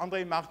back to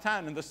André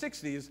Martin in the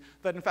 60s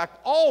that in fact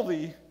all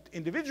the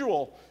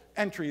individual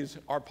entries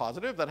are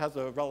positive. That has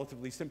a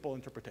relatively simple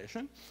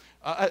interpretation,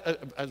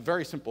 a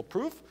very simple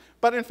proof.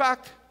 But in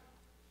fact,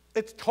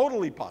 it's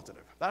totally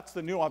positive. That's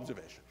the new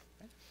observation.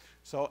 Okay?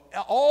 So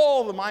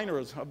all the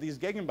minors of these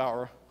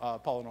Gegenbauer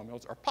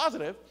polynomials are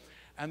positive,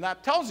 and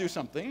that tells you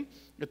something.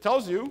 It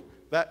tells you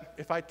that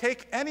if I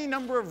take any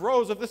number of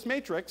rows of this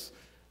matrix,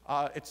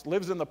 it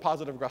lives in the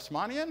positive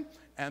Grassmannian,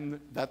 and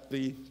that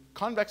the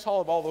convex hull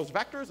of all those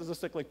vectors is a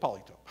cyclic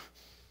polytope.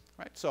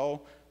 Right?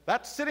 So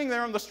that's sitting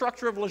there in the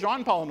structure of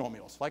Lejeune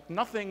polynomials, like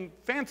nothing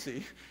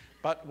fancy,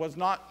 but was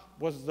not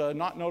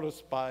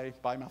noticed by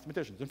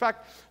mathematicians. In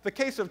fact, the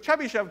case of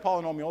Chebyshev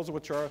polynomials,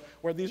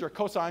 where these are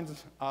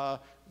cosines,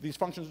 these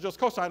functions are just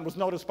cosine, was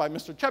noticed by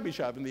Mr.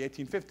 Chebyshev in the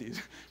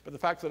 1850s. But the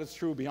fact that it's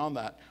true beyond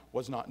that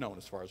was not known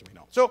as far as we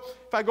know. So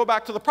if I go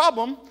back to the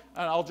problem,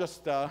 and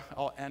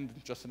I'll end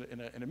just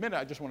in a minute.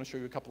 I just want to show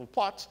you a couple of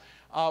plots.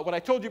 What I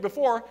told you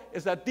before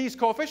is that these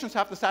coefficients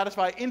have to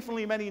satisfy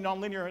infinitely many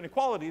nonlinear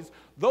inequalities.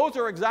 Those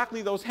are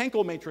exactly those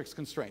Hankel matrix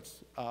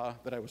constraints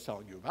that I was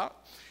telling you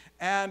about.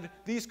 And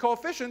these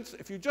coefficients,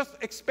 if you just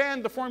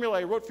expand the formula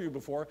I wrote for you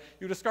before,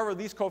 you discover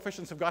these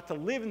coefficients have got to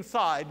live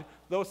inside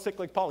those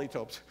cyclic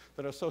polytopes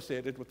that are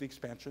associated with the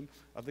expansion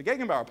of the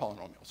Gegenbauer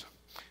polynomials.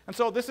 And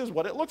so this is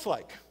what it looks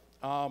like.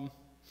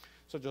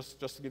 So just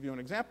to give you an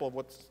example of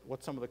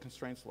what some of the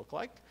constraints look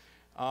like.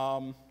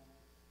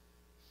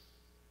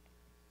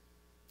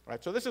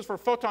 Right, so this is for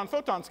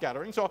photon-photon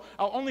scattering. So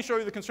I'll only show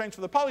you the constraints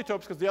for the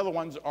polytopes because the other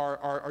ones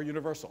are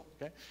universal.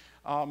 Okay?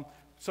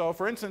 So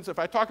for instance, if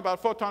I talk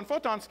about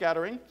photon-photon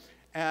scattering,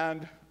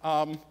 and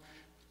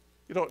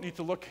you don't need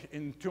to look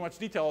in too much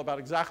detail about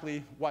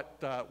exactly what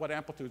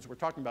amplitudes we're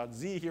talking about.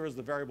 Z here is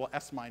the variable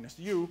s minus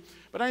u.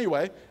 But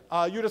anyway,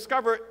 you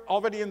discover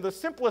already in the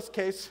simplest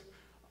case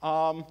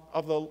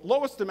of the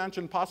lowest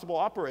dimension possible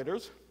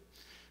operators.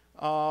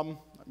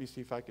 Let me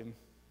see if I can,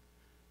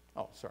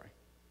 oh, sorry.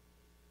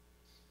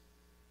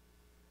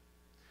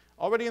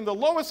 Already in the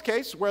lowest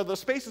case, where the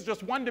space is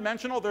just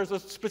one-dimensional, there's a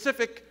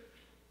specific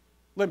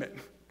limit.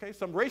 Okay,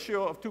 some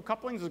ratio of 2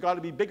 couplings has got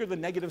to be bigger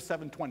than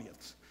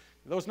 -7/20.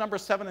 Those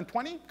numbers 7 and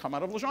 20 come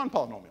out of Lejeune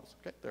polynomials.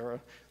 Okay? There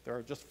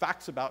are just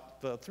facts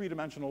about the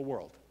 3-dimensional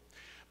world.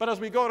 But as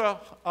we go to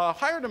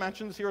higher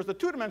dimensions, here's the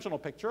 2-dimensional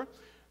picture.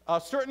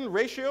 A certain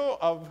ratio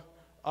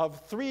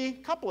of 3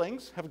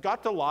 couplings have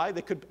got to lie.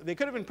 They could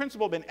have in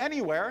principle been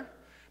anywhere,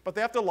 but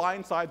they have to lie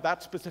inside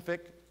that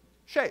specific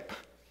shape.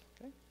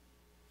 Okay?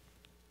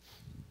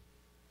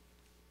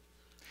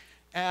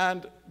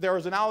 And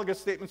there's analogous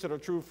statements that are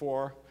true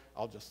for,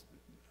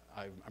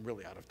 I'm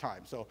really out of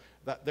time. So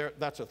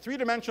that's a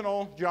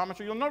three-dimensional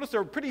geometry. You'll notice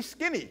they're pretty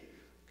skinny.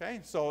 Okay,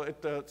 so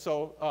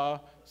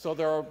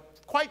there are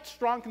quite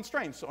strong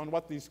constraints on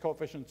what these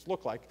coefficients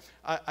look like.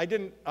 I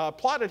didn't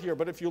plot it here,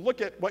 but if you look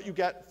at what you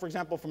get, for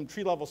example, from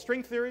tree-level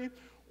string theory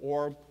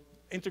or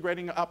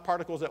integrating up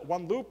particles at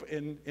one loop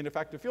in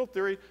effective field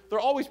theory, they're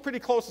always pretty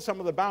close to some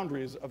of the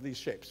boundaries of these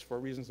shapes for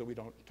reasons that we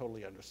don't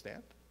totally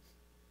understand.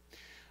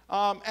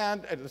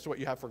 And this is what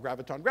you have for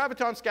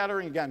graviton-graviton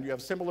scattering. Again, you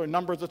have similar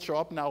numbers that show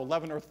up now.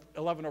 11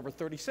 over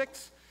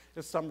 36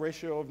 is some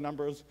ratio of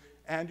numbers.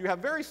 And you have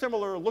very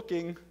similar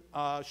looking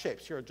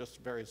shapes. Here are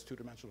just various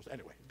two-dimensionals.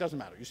 Anyway, it doesn't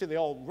matter. You see they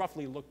all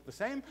roughly look the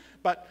same.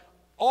 But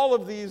all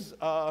of these,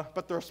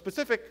 but there are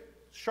specific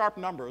sharp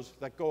numbers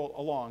that go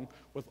along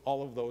with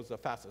all of those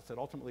facets that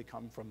ultimately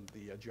come from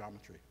the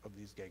geometry of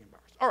these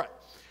Gegenbauers. All right,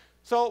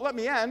 so let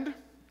me end.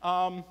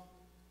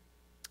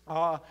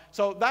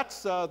 So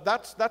that's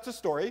a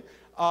story.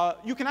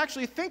 You can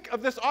actually think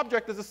of this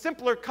object as a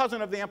simpler cousin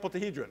of the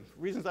amplituhedron.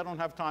 Reasons I don't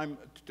have time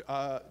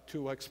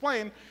to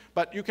explain,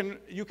 but you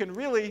can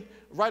really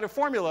write a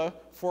formula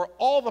for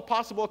all the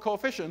possible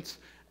coefficients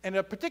in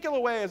a particular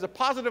way as a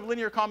positive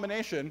linear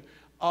combination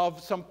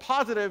of some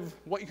positive,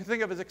 what you can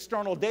think of as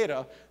external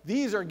data.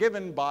 These are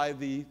given by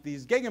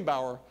these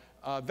Gegenbauer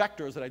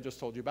vectors that I just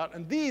told you about,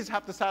 and these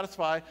have to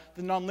satisfy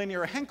the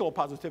nonlinear Henkel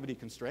positivity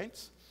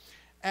constraints.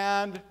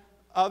 And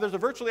there's a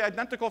virtually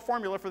identical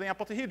formula for the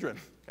amplituhedron.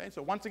 Okay?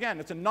 So once again,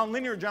 it's a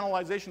nonlinear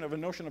generalization of a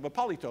notion of a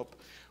polytope,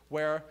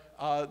 where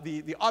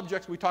the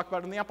objects we talk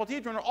about in the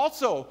amplituhedron are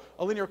also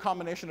a linear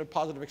combination of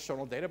positive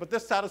external data, but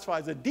this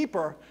satisfies a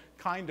deeper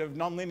kind of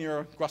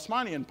nonlinear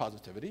Grassmannian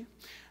positivity.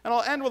 And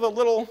I'll end with a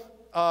little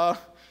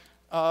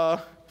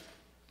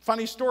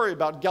funny story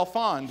about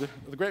Gelfand,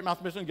 the great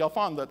mathematician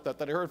Gelfand that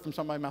I heard from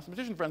some of my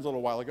mathematician friends a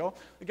little while ago.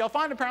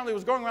 Gelfand apparently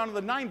was going around in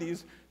the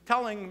 90s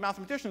telling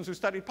mathematicians who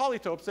studied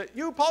polytopes that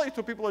you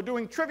polytope people are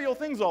doing trivial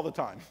things all the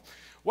time.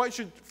 What you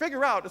should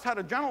figure out is how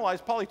to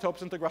generalize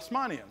polytopes into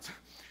Grassmannians.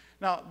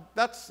 Now,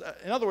 that's,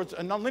 in other words,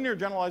 a nonlinear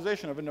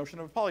generalization of a notion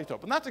of a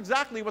polytope. And that's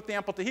exactly what the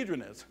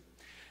amplituhedron is.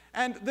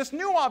 And this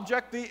new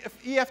object, the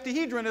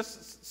EFThedron,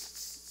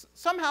 is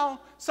somehow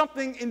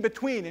something in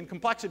between, in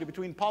complexity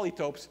between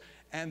polytopes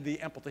and the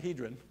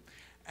amplituhedron.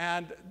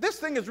 And this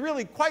thing is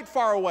really quite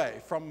far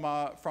away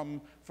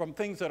from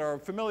things that are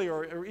familiar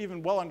or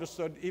even well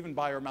understood even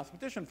by our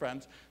mathematician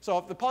friends. So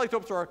if the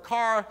polytopes are a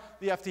car,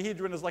 the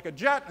EFThedron is like a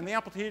jet, and the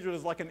amplituhedron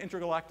is like an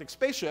intergalactic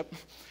spaceship.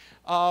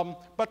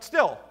 But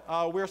still,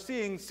 we're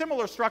seeing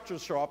similar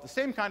structures show up, the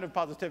same kind of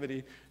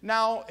positivity,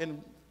 now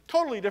in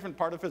totally different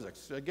part of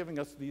physics, giving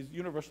us these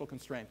universal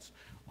constraints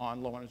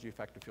on low-energy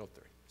effective field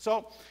theory.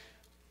 So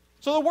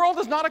the world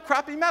is not a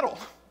crappy metal.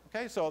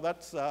 Okay, so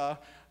that's,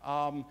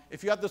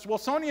 if you had this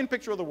Wilsonian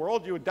picture of the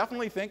world, you would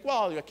definitely think,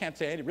 well, you can't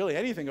say really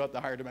anything about the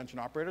higher dimension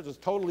operators. It's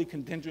totally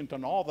contingent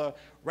on all the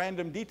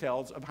random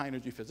details of high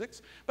energy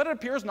physics. But it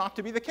appears not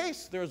to be the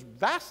case. There's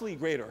vastly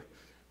greater,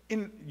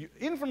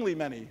 infinitely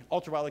many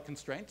ultraviolet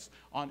constraints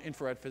on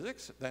infrared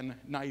physics than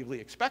naively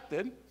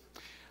expected.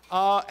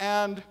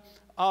 And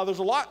there's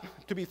a lot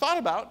to be thought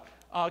about.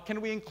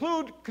 Can we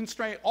include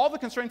all the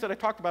constraints that I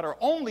talked about are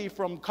only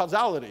from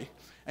causality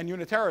and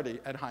unitarity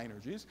at high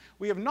energies.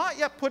 We have not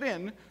yet put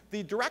in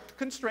the direct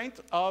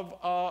constraint of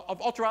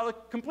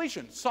ultraviolet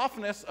completion,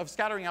 softness of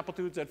scattering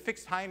amplitudes at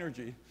fixed high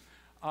energy.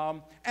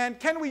 And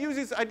can we use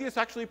these ideas to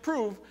actually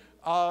prove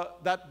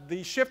that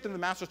the shift in the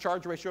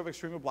mass-to-charge ratio of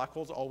extreme black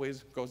holes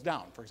always goes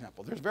down, for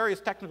example? There's various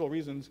technical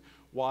reasons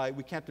why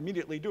we can't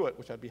immediately do it,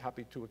 which I'd be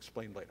happy to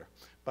explain later.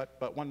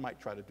 But one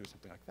might try to do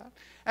something like that.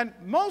 And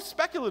most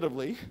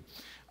speculatively,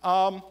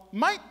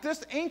 might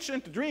this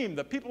ancient dream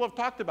that people have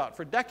talked about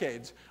for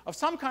decades of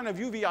some kind of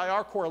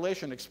UV-IR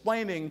correlation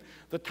explaining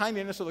the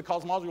tininess of the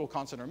cosmological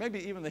constant, or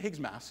maybe even the Higgs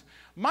mass,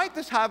 might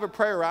this have a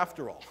prayer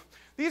after all?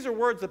 These are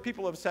words that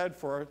people have said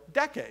for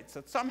decades,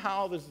 that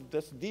somehow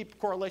this deep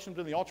correlation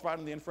between the ultraviolet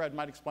and the infrared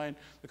might explain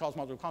the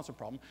cosmological constant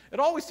problem. It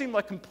always seemed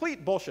like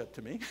complete bullshit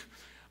to me.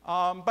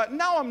 But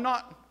now I'm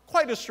not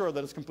quite as sure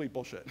that it's complete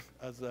bullshit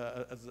as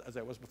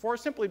I was before,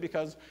 simply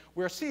because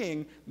we're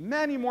seeing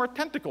many more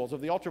tentacles of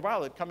the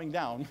ultraviolet coming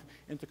down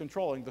into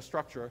controlling the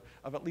structure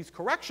of at least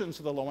corrections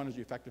to the low-energy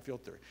effective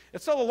field theory.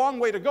 It's still a long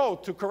way to go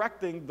to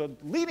correcting the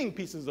leading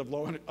pieces of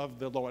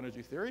the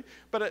low-energy theory,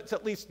 but it's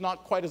at least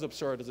not quite as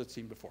absurd as it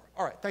seemed before.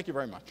 All right, thank you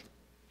very much.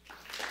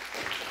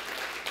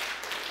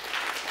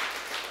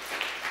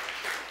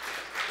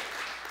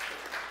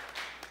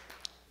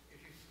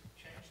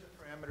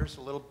 A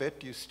little bit,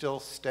 do you still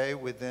stay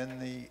within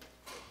the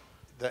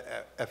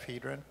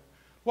ephedron?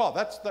 Well,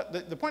 that's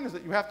the point is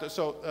that you have to,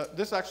 so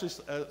this is actually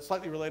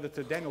slightly related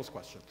to Daniel's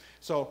question.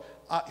 So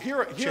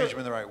here Change them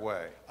in the right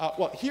way.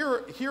 well,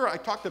 here I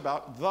talked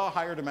about the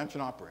higher dimension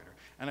operator,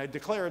 and I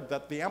declared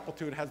that the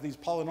amplitude has these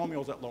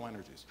polynomials at low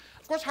energies.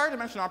 Of course, higher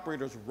dimension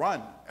operators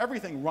run.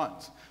 Everything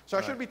runs. So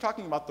I should be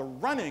talking about the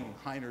running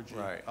high energy,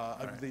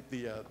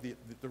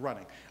 the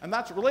running. And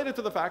that's related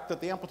to the fact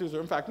that the amplitudes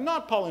are in fact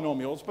not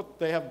polynomials, but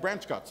they have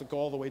branch cuts that go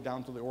all the way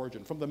down to the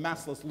origin from the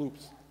massless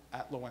loops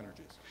at low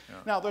energies. Yeah.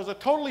 Now, there's a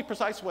totally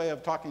precise way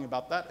of talking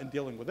about that and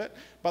dealing with it,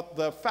 but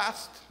the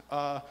fast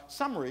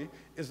summary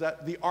is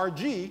that the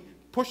RG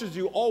pushes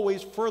you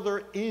always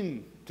further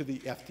into the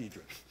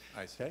EFThedron.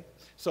 I see. Okay?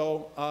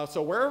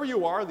 So wherever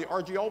you are, the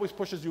RG always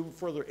pushes you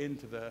further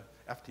into the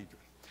EFThedron.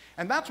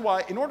 And that's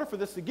why, in order for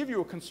this to give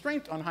you a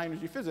constraint on high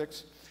energy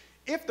physics,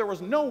 if there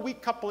was no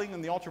weak coupling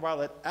in the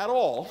ultraviolet at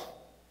all,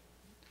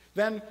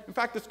 then, in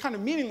fact, it's kind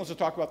of meaningless to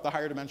talk about the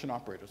higher dimension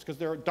operators, because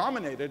they're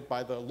dominated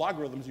by the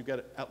logarithms you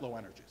get at low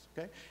energies.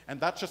 Okay? And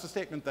that's just a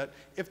statement that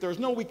if there's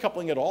no weak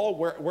coupling at all,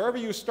 wherever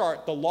you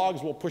start, the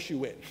logs will push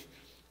you in.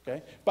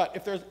 Okay? But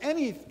if there's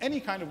any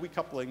kind of weak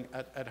coupling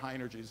at high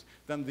energies,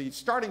 then the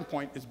starting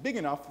point is big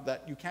enough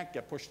that you can't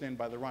get pushed in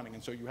by the running,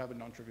 and so you have a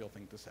non-trivial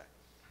thing to say.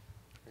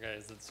 Okay,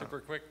 is it super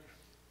quick?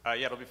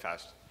 Yeah, it'll be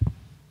fast.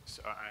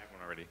 So I have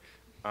one already.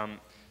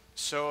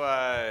 So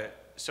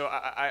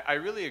I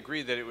really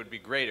agree that it would be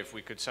great if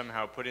we could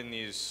somehow put in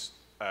these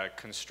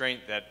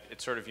constraint that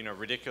it's sort of, you know,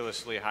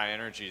 ridiculously high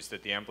energies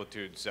that the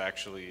amplitudes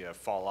actually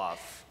fall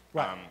off.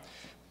 Right.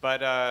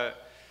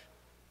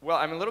 Well,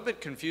 I'm a little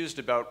bit confused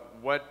about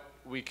what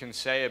we can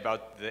say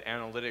about the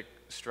analytic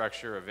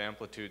structure of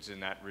amplitudes in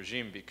that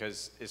regime,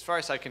 because as far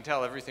as I can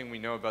tell, everything we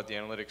know about the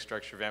analytic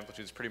structure of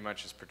amplitudes pretty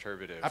much is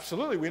perturbative.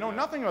 Absolutely. We know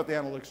nothing about the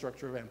analytic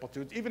structure of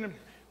amplitudes.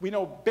 We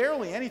know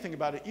barely anything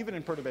about it, even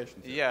in perturbation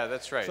theory. Yeah,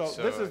 that's right. So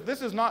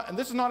this is not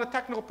a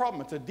technical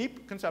problem. It's a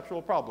deep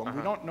conceptual problem.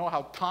 We don't know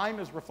how time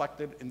is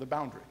reflected in the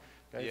boundary.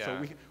 Okay? Yeah.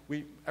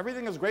 So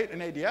everything is great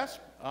in ADS,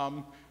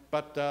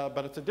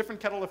 but it's a different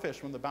kettle of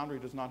fish when the boundary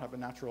does not have a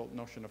natural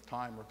notion of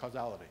time or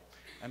causality.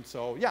 And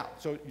so, yeah,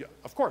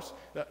 of course,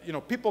 you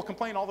know, people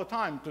complain all the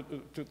time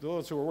to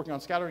those who are working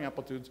on scattering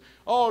amplitudes,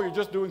 oh, you're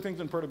just doing things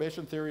in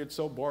perturbation theory, it's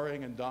so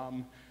boring and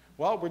dumb.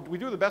 Well, we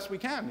do the best we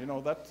can, you know,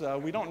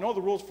 we don't know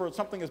the rules for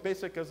something as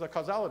basic as a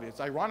causality. It's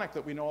ironic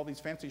that we know all these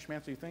fancy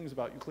schmancy things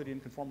about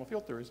Euclidean conformal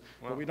field theories,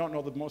 but we don't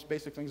know the most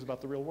basic things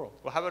about the real world.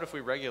 Well, how about if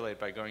we regulate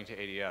by going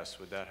to ADS?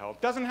 Would that help?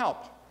 Doesn't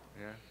help.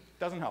 Yeah.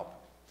 Doesn't help.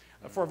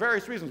 For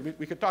various reasons,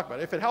 we could talk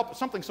about it. If it helped,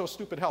 something so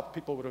stupid helped,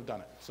 people would have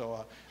done it.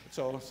 So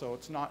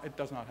it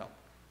does not help.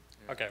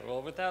 Okay,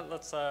 well, with that,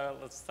 let's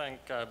thank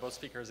both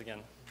speakers again.